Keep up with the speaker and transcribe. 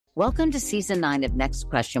Welcome to Season 9 of Next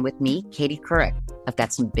Question with me, Katie Couric. I've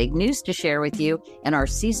got some big news to share with you in our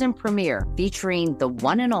season premiere featuring the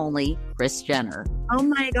one and only Kris Jenner. Oh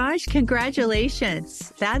my gosh,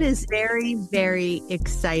 congratulations. That is very, very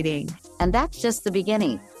exciting. And that's just the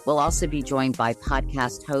beginning. We'll also be joined by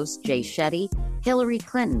podcast hosts Jay Shetty, Hillary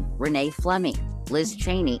Clinton, Renee Fleming, Liz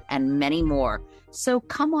Cheney, and many more. So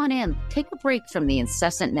come on in, take a break from the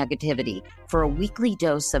incessant negativity for a weekly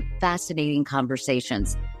dose of fascinating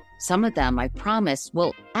conversations. Some of them, I promise,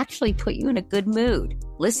 will actually put you in a good mood.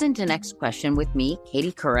 Listen to Next Question with me,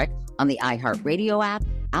 Katie Couric, on the iHeartRadio app,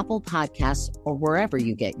 Apple Podcasts, or wherever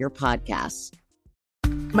you get your podcasts.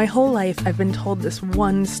 My whole life, I've been told this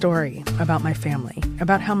one story about my family,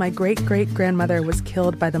 about how my great-great-grandmother was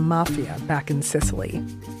killed by the mafia back in Sicily.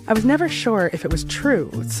 I was never sure if it was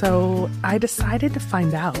true, so I decided to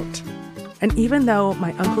find out. And even though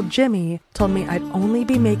my Uncle Jimmy told me I'd only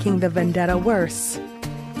be making the vendetta worse,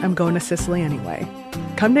 I'm going to Sicily anyway.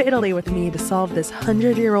 Come to Italy with me to solve this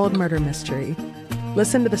 100-year-old murder mystery.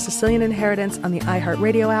 Listen to The Sicilian Inheritance on the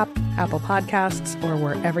iHeartRadio app, Apple Podcasts, or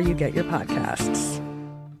wherever you get your podcasts.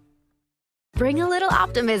 Bring a little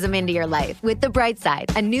optimism into your life with The Bright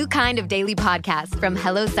Side, a new kind of daily podcast from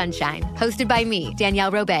Hello Sunshine, hosted by me,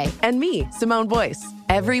 Danielle Robay. And me, Simone Boyce.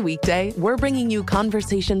 Every weekday, we're bringing you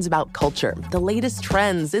conversations about culture, the latest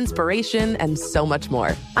trends, inspiration, and so much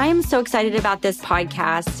more. I am so excited about this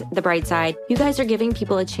podcast, The Bright Side. You guys are giving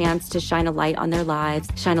people a chance to shine a light on their lives,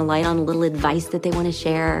 shine a light on a little advice that they want to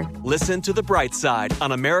share. Listen to The Bright Side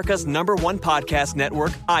on America's #1 podcast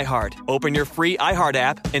network, iHeart. Open your free iHeart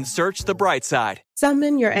app and search The Bright Side.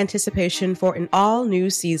 Summon your anticipation for an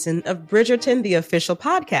all-new season of Bridgerton, the official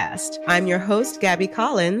podcast. I'm your host, Gabby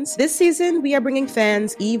Collins. This season, we are bringing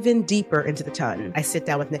fans even deeper into the ton. I sit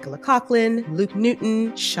down with Nicola Coughlan, Luke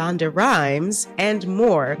Newton, Shonda Rhimes, and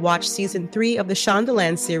more. Watch Season 3 of the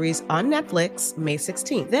Shondaland series on Netflix, May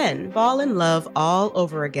 16th. Then, fall in love all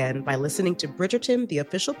over again by listening to Bridgerton, the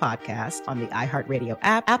official podcast on the iHeartRadio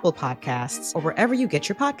app, Apple Podcasts, or wherever you get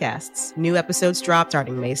your podcasts. New episodes drop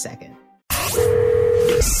starting May 2nd.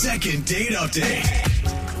 Second date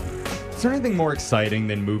update. Is there anything more exciting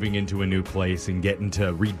than moving into a new place and getting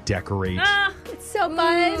to redecorate? It's so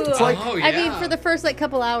fun. It's like, I mean, for the first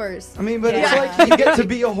couple hours. I mean, but it's like you get to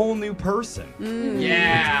be a whole new person.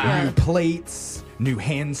 Yeah. New plates, new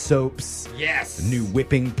hand soaps. Yes. New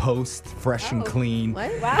whipping post, fresh and clean.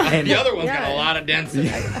 What? Wow. And the other one's got a lot of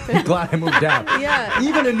density. I'm glad I moved out. Yeah.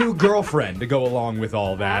 Even a new girlfriend to go along with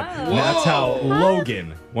all that. Oh. And that's how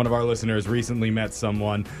Logan, one of our listeners, recently met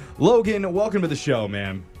someone. Logan, welcome to the show,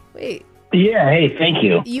 man. Wait. Yeah, hey, thank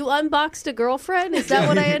you. You unboxed a girlfriend? Is that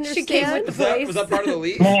what I understand? She came with the place. Was that part of the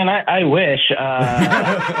lease? Man, I wish.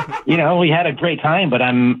 We had a great time, but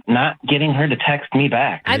I'm not getting her to text me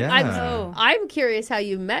back. I'm curious how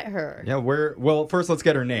you met her. Yeah, well, first let's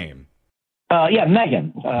get her name.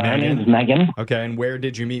 Megan. Her name is Megan. Okay, and where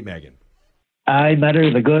did you meet Megan? I met her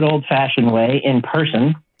the good old-fashioned way, in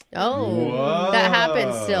person. Oh, Whoa. That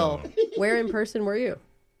happens still. Where in person were you?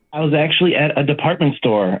 I was actually at a department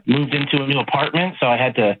store, moved into a new apartment, so I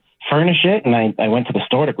had to furnish it, and I went to the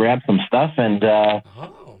store to grab some stuff, and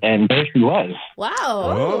there she was. Wow.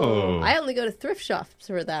 Oh. I only go to thrift shops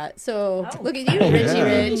for that. So look at you, Richie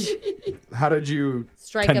Rich. How did you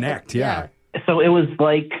connect? Yeah. So it was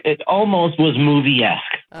like, it almost was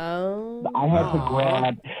movie-esque. Oh. I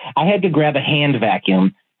had to grab a hand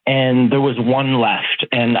vacuum, and there was one left,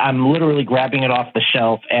 and I'm literally grabbing it off the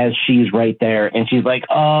shelf as she's right there, and she's like,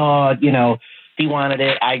 she wanted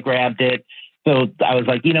it, I grabbed it, so I was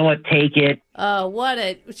like, you know what, take it.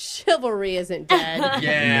 Chivalry isn't dead.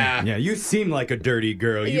 Yeah, you seem like a dirty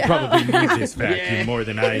girl. You probably need this vacuum more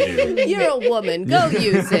than I do. You're a woman. Go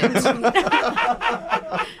use it.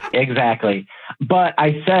 Exactly. But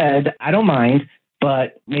I said, I don't mind,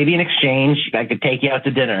 but maybe in exchange, I could take you out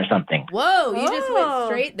to dinner or something. Whoa, you just went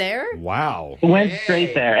straight there? Wow. Went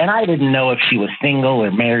straight there. And I didn't know if she was single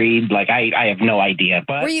or married. Like, I have no idea.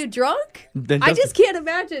 But were you drunk? I just can't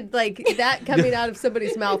imagine, that coming out of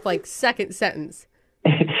somebody's mouth, second sentence.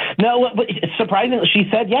 No, but surprisingly, she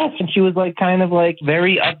said yes, and she was kind of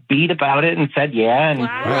very upbeat about it and said yeah. And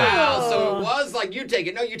wow, so it was you take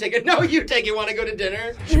it, no, you take it, no, you take it, want to go to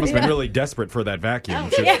dinner? She must have been really desperate for that vacuum.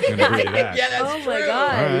 She was going to agree to that. Yeah, that's true. My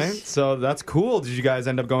gosh. All right, so that's cool. Did you guys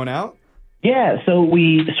end up going out? Yeah, so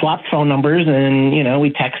we swapped phone numbers and, we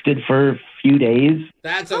texted for a few days.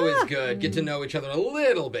 That's always good. Get to know each other a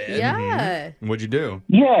little bit. Yeah. Mm-hmm. What'd you do?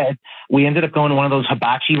 Yeah, we ended up going to one of those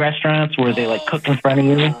hibachi restaurants where they cook in front of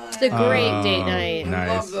you. It's a great date night.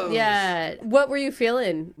 Nice. Yeah. What were you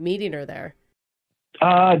feeling meeting her there?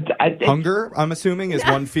 Hunger, I'm assuming, is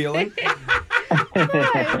one feeling.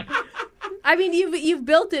 I mean, you've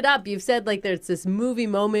built it up. You've said like there's this movie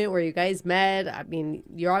moment where you guys met. I mean,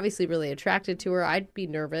 you're obviously really attracted to her. I'd be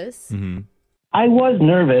nervous. Mm-hmm. I was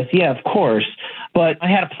nervous, yeah, of course, but I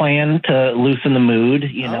had a plan to loosen the mood.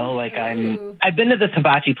 You know, like I've been to this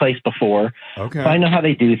hibachi place before, okay. So I know how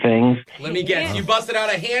they do things. Let me guess, you busted out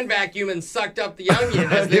a hand vacuum and sucked up the onion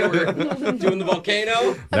as they were doing the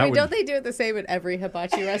volcano. Don't they do it the same at every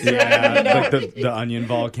hibachi restaurant? Yeah, like the onion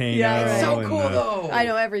volcano. Yeah, right. So cool though. I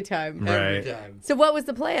know every time. Right. Every time. So what was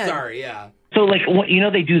the plan? Sorry, yeah. So, like,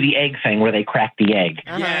 they do the egg thing where they crack the egg.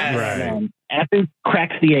 Yes. Right. After he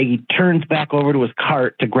cracks the egg, he turns back over to his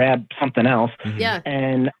cart to grab something else. Mm-hmm. Yeah.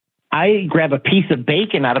 And I grab a piece of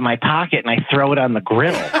bacon out of my pocket and I throw it on the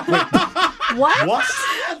grill. What?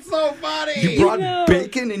 That's so funny. You brought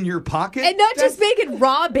bacon in your pocket? And not just bacon,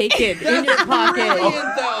 raw bacon in your pocket. Brilliant,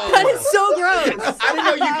 though. That is so gross. I didn't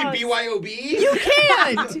know you could BYOB. You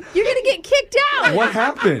can't. You're going to get kicked out. What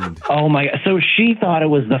happened? Oh, my God. So she thought it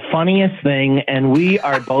was the funniest thing, and we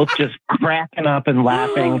are both just cracking up and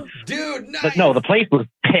laughing. Dude, nice. But no, the place was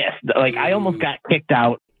pissed. Like, I almost got kicked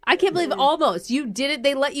out. I can't believe almost. You did it.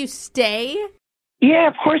 They let you stay? Yeah,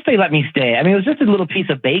 of course they let me stay. I mean, it was just a little piece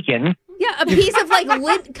of bacon. Yeah, a piece of like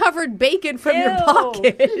lint-covered bacon from your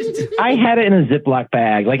pocket. I had it in a Ziploc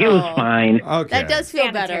bag. Like, it was fine. Okay. That does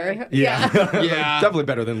feel better. Yeah. Yeah. Definitely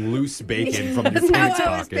better than loose bacon from your That's pants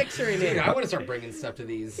how I was pocket. picturing Dude, it. I want to start bringing stuff to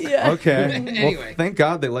these. Yeah. Okay. Anyway. Well, thank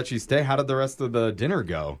God they let you stay. How did the rest of the dinner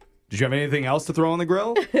go? Did you have anything else to throw on the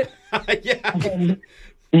grill? Yeah.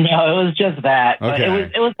 No, it was just that. But Okay.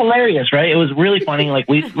 it was hilarious, right? It was really funny. Like,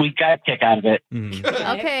 we got a kick out of it.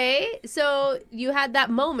 Okay, so you had that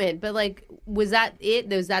moment, but like, was that it?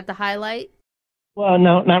 Was that the highlight? Well,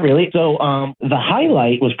 no, not really. So the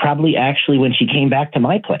highlight was probably actually when she came back to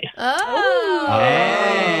my place. Oh.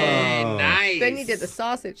 Hey, nice. Then you did the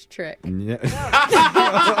sausage trick. Yeah.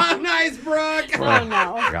 Nice, Brooke. Oh,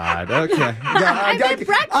 no. God, okay. Yeah, I meant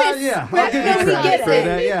breakfast. Yeah, I'll Breakfast. give you We credit get for it.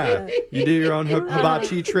 that, yeah. You do your own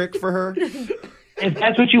hibachi trick for her? If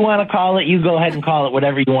that's what you want to call it, you go ahead and call it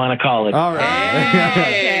whatever you want to call it. All right.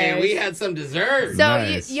 Hey, we had some dessert. So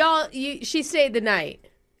Nice. she stayed the night.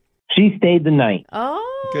 She stayed the night.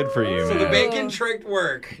 Oh. Good for you, So man. the bacon trick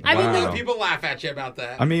worked. I mean, Wow. People laugh at you about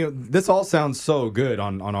that. I mean, this all sounds so good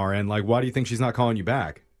on our end. Like, why do you think she's not calling you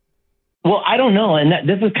back? Well, I don't know. And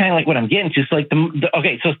this is kind of like what I'm getting to. So, like,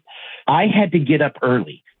 okay, so I had to get up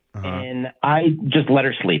early. And I just let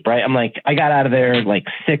her sleep, right? I'm like, I got out of there like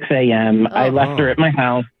 6 a.m. I left her at my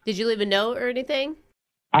house. Did you leave a note or anything?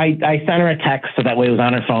 I sent her a text so that way it was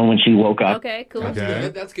on her phone when she woke up. Okay, cool. That's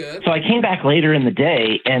good. That's good. So I came back later in the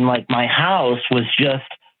day, and like my house was just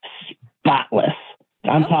spotless.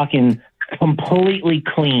 I'm talking completely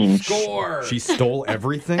clean. Score. She stole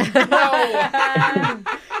everything?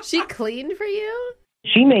 She cleaned for you?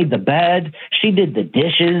 She made the bed. She did the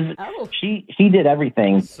dishes. Oh. She did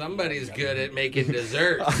everything. Somebody's good at making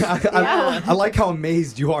desserts. I like how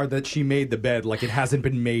amazed you are that she made the bed like it hasn't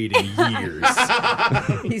been made in years.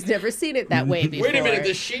 He's never seen it that way before. Wait a minute,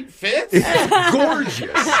 the sheet fits? It's gorgeous.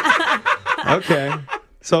 Okay.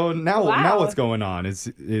 So now what's going on? Is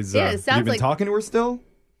it sounds you been like- talking to her still?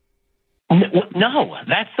 No,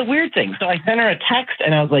 that's the weird thing. So I sent her a text,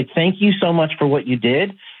 and I was like, thank you so much for what you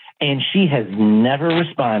did. And she has never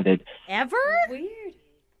responded. Ever? Weird.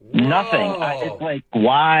 Nothing. It's like,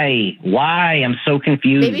 why? I'm so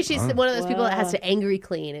confused. Maybe she's one of those people that has to angry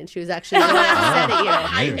clean, and she was actually really upset at you.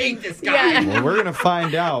 I hate this guy. Well, we're going to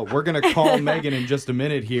find out. We're going to call Megan in just a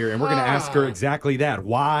minute here, and we're going to ask her exactly that.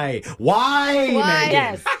 Why? Megan?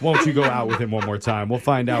 Yes. Won't you go out with him one more time? We'll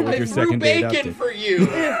find out what your second date bacon update. for you.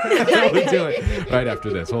 We'll do it right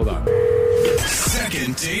after this. Hold on.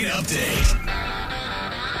 Second date update.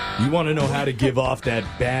 You want to know how to give off that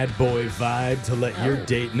bad boy vibe to let your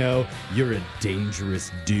date know you're a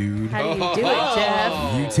dangerous dude? How do you do it,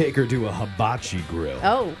 Jeff? You take her to a hibachi grill.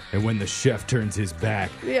 Oh. And when the chef turns his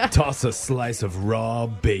back, Yeah. toss a slice of raw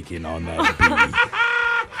bacon on that beef.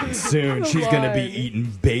 And soon she's going to be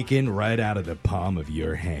eating bacon right out of the palm of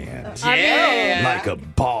your hand. Yeah. Like a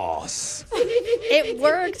boss. It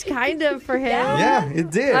worked kind of for him. Yeah, it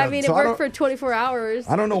did. I mean, So it worked for 24 hours.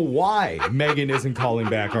 I don't know why Megan isn't calling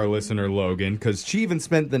back our listener Logan, because she even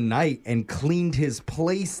spent the night and cleaned his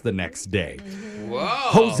place the next day. Whoa.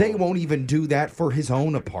 Jose won't even do that for his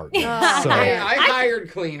own apartment. So Hey, I hired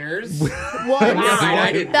cleaners. I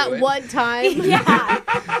didn't that do it. one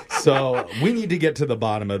time. So we need to get to the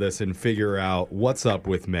bottom of this and figure out what's up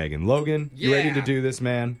with Megan. Logan, you ready to do this,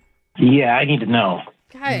 man? Yeah, I need to know.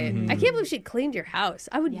 God, I can't believe she cleaned your house.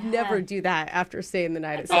 I would never do that after staying the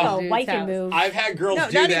night at some dude's wifey house. move. I've had girls do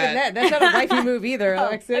not that. Even that. That's not a wifey move either,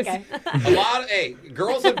 Alexis. Okay.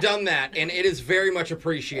 Girls have done that, and it is very much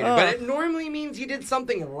appreciated. But it normally means you did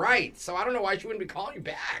something right. So I don't know why she wouldn't be calling you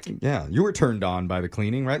back. Yeah, you were turned on by the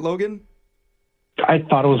cleaning, right, Logan? I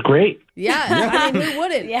thought it was great. Yeah, I mean, who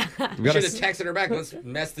wouldn't? Yeah. You should have texted her back. Let's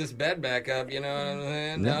mess this bed back up. You know what I'm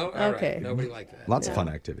saying? No? All Okay. Right. Nobody liked that. Lots of fun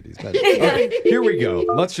activities. But, okay, here we go.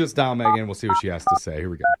 Let's just dial Megan. We'll see what she has to say. Here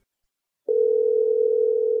we go.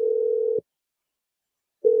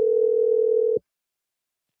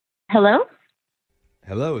 Hello?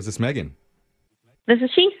 Hello, is this Megan? This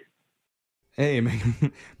is she. Hey,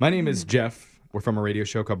 Megan. My name is Jeff. We're from a radio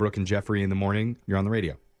show called Brooke and Jeffrey in the Morning. You're on the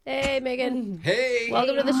radio. Hey, Megan. Hey.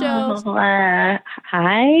 Welcome to the show. Hi.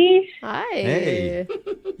 Hi. Hey.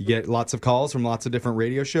 You get lots of calls from lots of different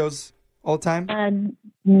radio shows all the time?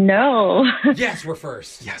 No. Yes, we're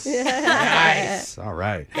first. Yes. Nice. All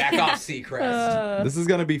right. Back off, Seacrest. This is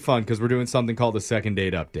going to be fun because we're doing something called the second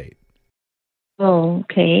date update. Oh,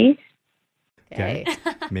 okay. Okay.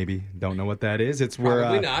 Maybe don't know what that is. It's where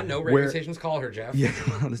Probably not. No radio stations call her, Jeff. Yeah,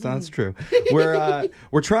 well, that's true. We're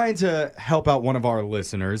trying to help out one of our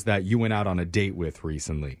listeners that you went out on a date with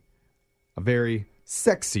recently. A very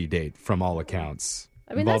sexy date from all accounts.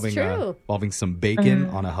 I mean, that's true. Involving some bacon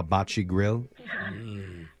on a hibachi grill.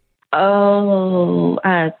 Oh,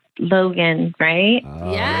 Logan, right?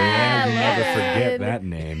 Yeah, never Logan. forget that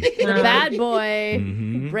name. The bad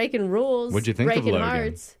boy. Breaking rules. What'd you think of breaking Logan?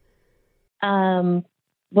 hearts.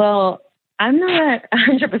 Well, I'm not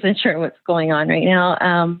 100% sure what's going on right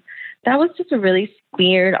now. That was just a really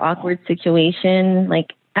weird, awkward situation.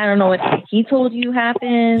 Like, I don't know what he told you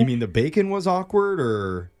happened. You mean the bacon was awkward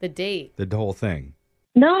or the date? The whole thing?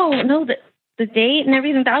 No, the date and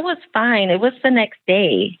everything, that was fine. It was the next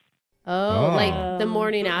day. Oh, like the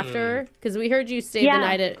morning after? Because we heard you stay the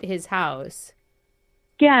night at his house.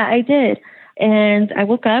 Yeah, I did. And I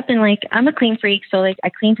woke up and, like, I'm a clean freak, so, like, I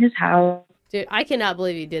cleaned his house. Dude, I cannot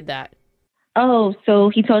believe you did that. Oh, so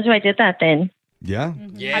he told you I did that then? Yeah.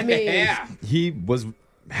 Yeah. I mean, He was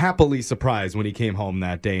happily surprised when he came home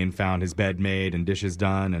that day and found his bed made and dishes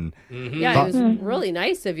done. And yeah, it was really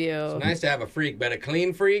nice of you. It's nice to have a freak, but a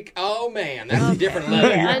clean freak? Oh, man, that's a different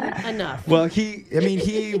level. Enough. Well,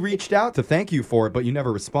 he reached out to thank you for it, but you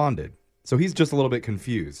never responded. So he's just a little bit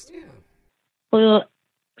confused. Yeah. Well,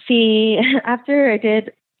 see, after I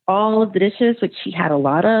did all of the dishes, which he had a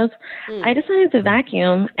lot of, I decided to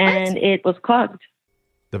vacuum, and it was clogged.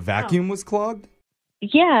 The vacuum was clogged?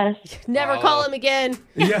 Yes. Never call him again.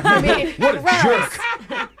 Yeah. I mean, what a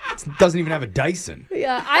jerk. Doesn't even have a Dyson.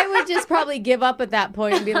 Yeah, I would just probably give up at that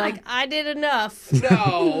point and be like, I did enough.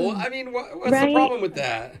 No. I mean, what's the problem with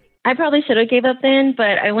that? I probably should have gave up then,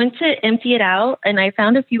 but I went to empty it out, and I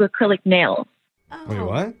found a few acrylic nails. Wait,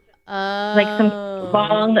 what? Like some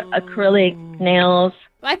long acrylic nails.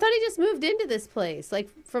 I thought he just moved into this place, like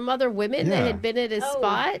from other women that had been at his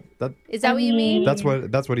spot. Is that what you mean? That's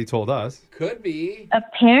what he told us. Could be.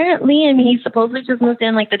 Apparently, I mean, he supposedly just moved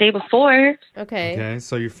in like the day before. Okay,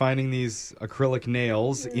 so you're finding these acrylic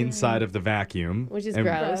nails inside of the vacuum. Which is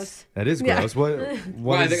gross. That is gross. Yeah.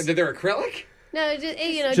 Why, they're acrylic? No,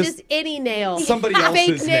 just any nail. Somebody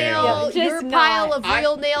else's fake nail. nail. Your pile of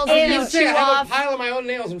real nails that you chew I have off. a pile of my own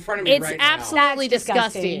nails in front of me It's right now. absolutely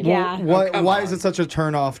disgusting. Well, why is it such a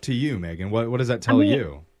turn off to you, Megan? What does that tell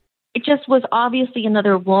you? It just was obviously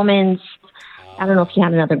another woman's. I don't know if he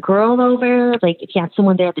had another girl over, like if he had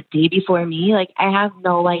someone there the day before me. Like, I have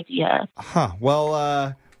no idea. Huh.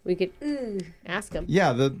 Well, we could ask him.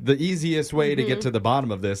 Yeah, the easiest way to get to the bottom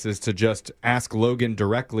of this is to just ask Logan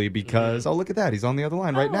directly because, oh, look at that. He's on the other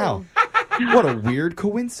line right now. What a weird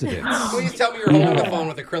coincidence. Please tell me you're holding the phone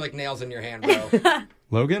with acrylic nails in your hand, bro.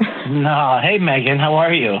 Logan? No. Hey, Megan. How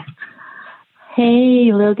are you?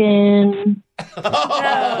 Hey, Logan.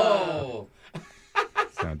 Oh.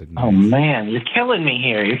 Sounded nice. Oh, man. You're killing me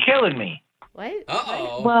here. You're killing me. What?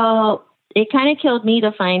 Uh-oh. Well, it kind of killed me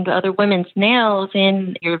to find other women's nails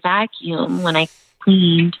in your vacuum when I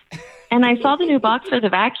cleaned. And I saw the new box for the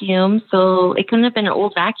vacuum, so it couldn't have been an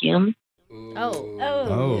old vacuum. Oh.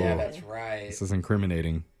 Yeah, that's right. This is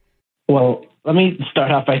incriminating. Well, let me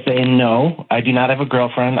start off by saying no. I do not have a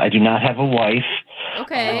girlfriend. I do not have a wife.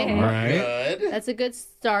 Okay. All right. Good. That's a good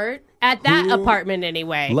start. At that apartment,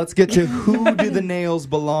 anyway. Let's get to who do the nails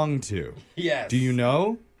belong to? Yes. Do you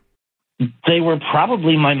know? They were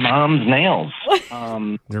probably my mom's nails. Your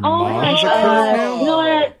Oh, my mom's God. acrylic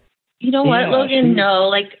nail? You know what, Yeah, Logan? No.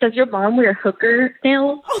 Like, does your mom wear hooker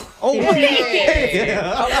nails? Oh, Hey.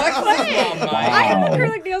 Alexa's mom might. I have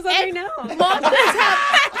acrylic nails on right now.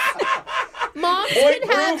 Moms can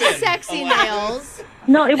have sexy nails.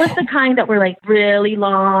 No, it was the kind that were like really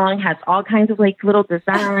long, has all kinds of like little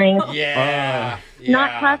designs. Yeah.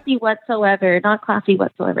 Not classy whatsoever. Not classy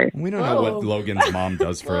whatsoever. We don't know what Logan's mom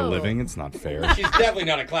does for a living. It's not fair. She's definitely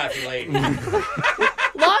not a classy lady.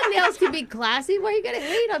 Long nails can be classy. Why are you going to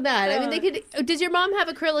hate on that? I mean, they could. Does your mom have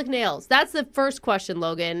acrylic nails? That's the first question,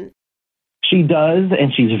 Logan. She does,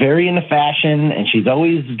 and she's very into fashion, and she's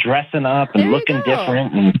always dressing up and looking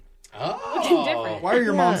different. And Why are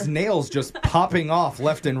your mom's nails just popping off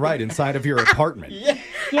left and right inside of your apartment?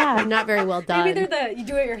 Yeah, not very well done. Maybe they're you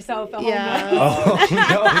do it yourself at home. Oh,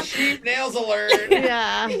 no. Cheap nails alert.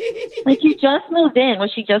 Yeah. Like, you just moved in.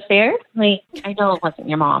 Was she just there? Like, I know it wasn't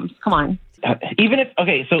your mom's. Come on. even if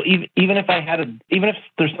even if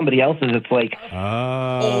there's somebody else's, it's like,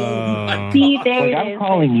 See, there like it I'm is.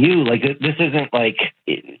 calling you. Like, this isn't like.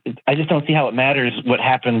 I just don't see how it matters what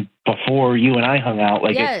happened before you and I hung out.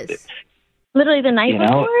 Like, Yes. Literally the night You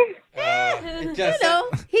know?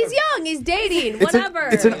 before? He's young. He's dating. Whatever.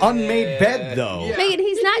 It's an unmade bed, though. Megan,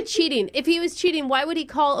 he's not cheating. If he was cheating, why would he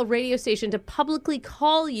call a radio station to publicly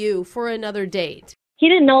call you for another date? He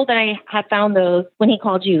didn't know that I had found those when he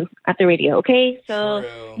called you at the radio, okay? So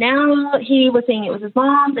now he was saying it was his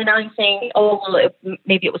mom's, and now he's saying,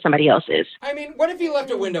 maybe it was somebody else's. I mean, what if he left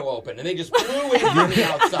a window open and they just blew in from the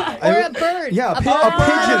outside? Or a bird. Yeah, a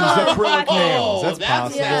pigeon's acrylic nails. That's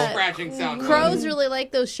possible. a scratching sound. Crows really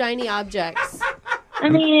like those shiny objects. I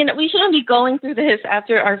mean, we shouldn't be going through this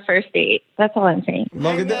after our first date. That's all I'm saying.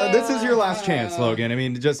 Logan, this is your last chance, Logan. I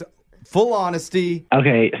mean, just full honesty.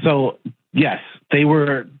 Okay, so yes, they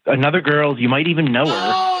were another girl. You might even know her.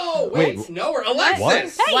 Oh, wait, know her.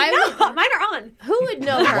 Alexis. What? Hey, mine are on. Who would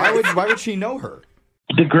know her? Why would she know her?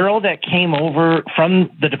 The girl that came over from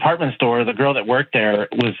the department store, the girl that worked there,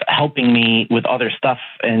 was helping me with other stuff,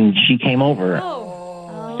 and she came over.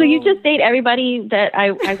 So you just date everybody that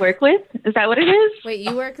I work with? Is that what it is? Wait,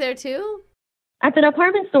 you work there too? At the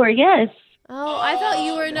department store, yes. Oh, I thought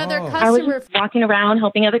you were another I was customer. just walking around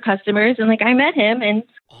helping other customers, and I met him, and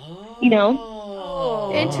you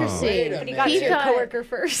know. Interesting. But he got your coworker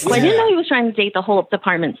first. Well, I didn't know he was trying to date the whole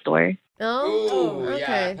department store. Oh,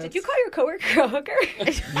 okay. Did you call your coworker a hooker?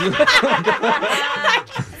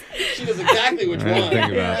 She knows exactly which one.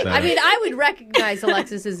 Think about that. I mean, I would recognize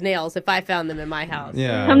Alexis's nails if I found them in my house.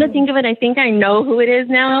 Yeah. Come to think of it, I think I know who it is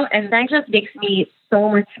now, and that just makes me so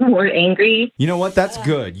much more angry. You know what? That's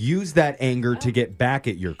good. Use that anger to get back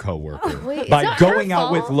at your coworker Wait, by it's not going her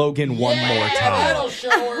out with fault. Logan one more time. That'll show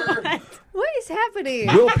her. What is happening?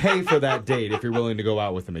 We'll pay for that date if you're willing to go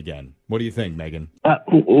out with him again. What do you think, Megan?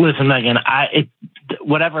 Listen, Megan,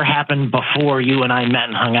 whatever happened before you and I met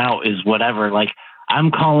and hung out is whatever. Like, I'm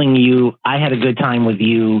calling you. I had a good time with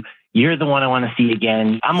you. You're the one I want to see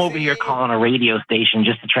again. I'm over here calling a radio station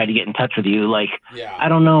just to try to get in touch with you. Like, I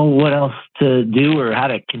don't know what else to do or how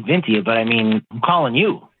to convince you, but I mean, I'm calling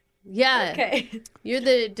you. Yeah. Okay. You're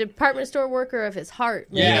the department store worker of his heart.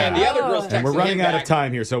 Yeah, the other girl's texting And we're running him out back. of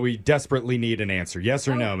time here, so we desperately need an answer. Yes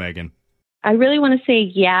or no, Megan? I really want to say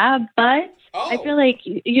yeah, but I feel like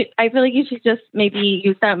you should just maybe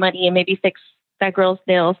use that money and maybe fix that girl's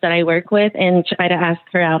nails that I work with and try to ask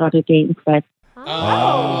her out on a date instead. She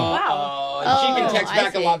can text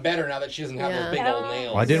back a lot better now that she doesn't have those big old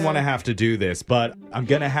nails. Well, I didn't want to have to do this, but I'm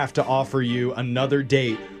going to have to offer you another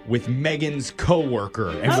date with Megan's coworker,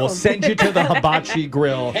 and we'll send you to the Hibachi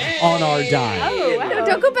Grill on our dime. No,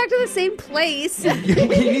 don't go back to the same place. He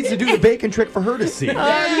needs to do the bacon trick for her to see.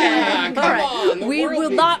 Yeah, come on. We will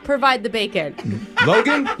not provide the bacon.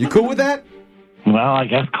 Logan, you cool with that? Well, I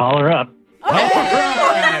guess call her up. All right.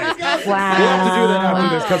 We'll have to do that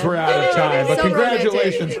after this because we're out of time. But So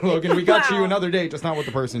congratulations, Logan. We got you another date, just not with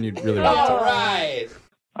the person you really wanted. All right.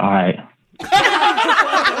 All right.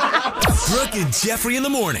 Brooke and Jeffrey in the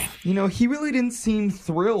morning. You know, he really didn't seem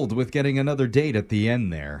thrilled with getting another date at the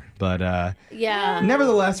end there. But Yeah.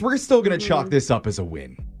 nevertheless, we're still going to chalk this up as a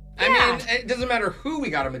win. I mean, it doesn't matter who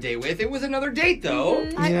we got him a date with. It was another date, though.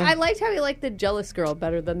 I liked how he liked the jealous girl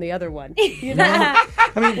better than the other one. You know?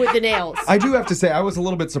 With the nails. I do have to say, I was a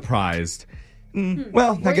little bit surprised.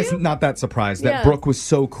 Well, I guess not that surprised that Yeah. Brooke was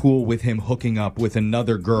so cool with him hooking up with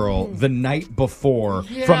another girl the night before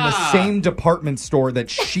from the Yeah. same department store that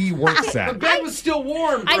she works The at. bed was still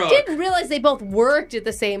warm, I Brooke. didn't realize they both worked at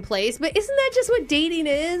the same place, but isn't that just what dating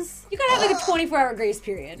is? You gotta have like a 24-hour grace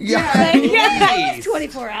period. Yeah. Please.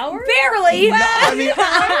 24 hours? Barely. I mean,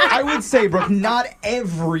 I would say, Brooke, not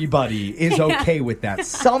everybody is okay with that.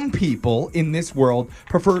 Some people in this world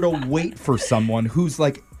prefer to wait for someone who's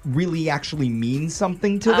like really actually means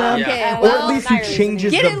something to them. Okay, Or well, at least he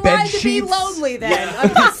changes get the in bed line to be sheets. lonely then. I'm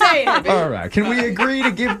just saying. All right. Can we agree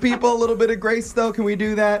to give people a little bit of grace, though? Can we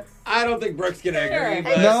do that? I don't think Brooke's going to agree. I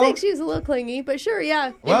But... just think she's a little clingy, but sure,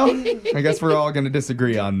 yeah. Well, I guess we're all going to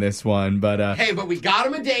disagree on this one, but... Hey, but we got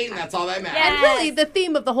him a date, and that's all that matters. And really, the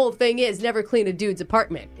theme of the whole thing is never clean a dude's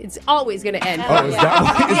apartment. It's always going to end. Oh, is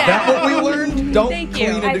that what we learned? Don't Thank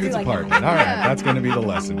you. clean a dude's apartment. All right, that's going to be the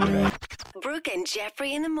lesson today. Brooke and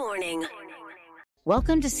Jeffrey in the morning.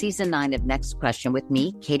 Welcome to season 9 of Next Question with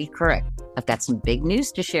me, Katie Couric. I've got some big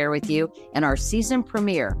news to share with you in our season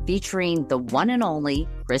premiere featuring the one and only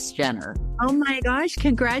Kris Jenner. Oh my gosh,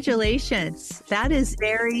 congratulations. That is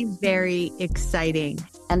very, very exciting.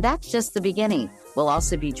 And that's just the beginning. We'll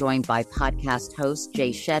also be joined by podcast hosts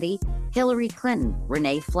Jay Shetty, Hillary Clinton,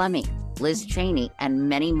 Renee Fleming, Liz Cheney, and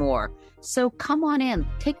many more. So come on in,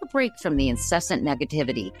 take a break from the incessant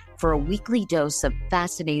negativity for a weekly dose of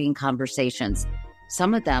fascinating conversations.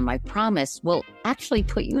 Some of them, I promise, will actually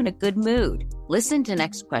put you in a good mood. Listen to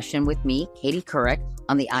Next Question with me, Katie Couric,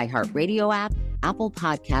 on the iHeartRadio app, Apple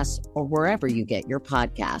Podcasts, or wherever you get your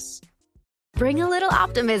podcasts. Bring a little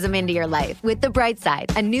optimism into your life with The Bright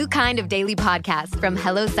Side, a new kind of daily podcast from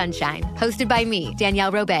Hello Sunshine, hosted by me,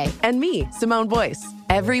 Danielle Robay. And me, Simone Boyce.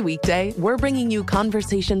 Every weekday, we're bringing you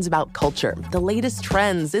conversations about culture, the latest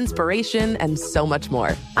trends, inspiration, and so much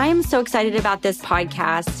more. I am so excited about this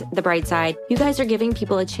podcast, The Bright Side. You guys are giving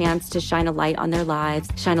people a chance to shine a light on their lives,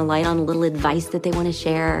 shine a light on a little advice that they want to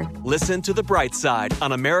share. Listen to The Bright Side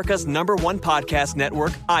on America's #1 podcast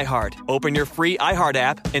network, iHeart. Open your free iHeart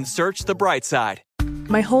app and search The Bright Side.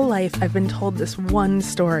 My whole life, I've been told this one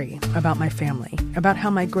story about my family, about how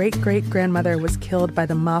my great-great-grandmother was killed by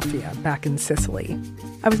the mafia back in Sicily.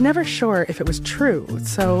 I was never sure if it was true,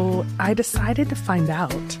 so I decided to find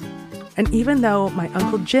out. And even though my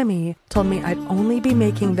Uncle Jimmy told me I'd only be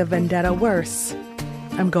making the vendetta worse,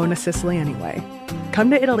 I'm going to Sicily anyway. Come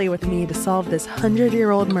to Italy with me to solve this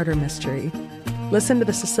 100-year-old murder mystery. Listen to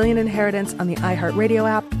The Sicilian Inheritance on the iHeartRadio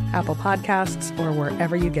app, Apple Podcasts, or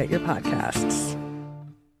wherever you get your podcasts.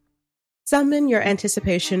 Summon your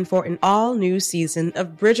anticipation for an all-new season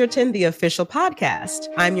of Bridgerton, the official podcast.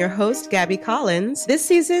 I'm your host, Gabby Collins. This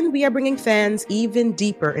season, we are bringing fans even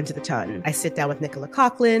deeper into the ton. I sit down with Nicola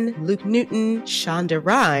Coughlan, Luke Newton, Shonda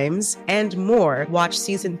Rhimes, and more. Watch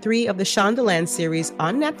season 3 of the Shondaland series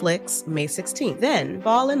on Netflix, May 16th. Then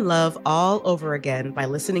fall in love all over again by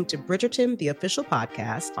listening to Bridgerton, the official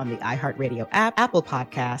podcast on the iHeartRadio app, Apple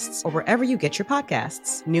Podcasts, or wherever you get your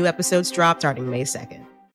podcasts. New episodes drop starting May 2nd.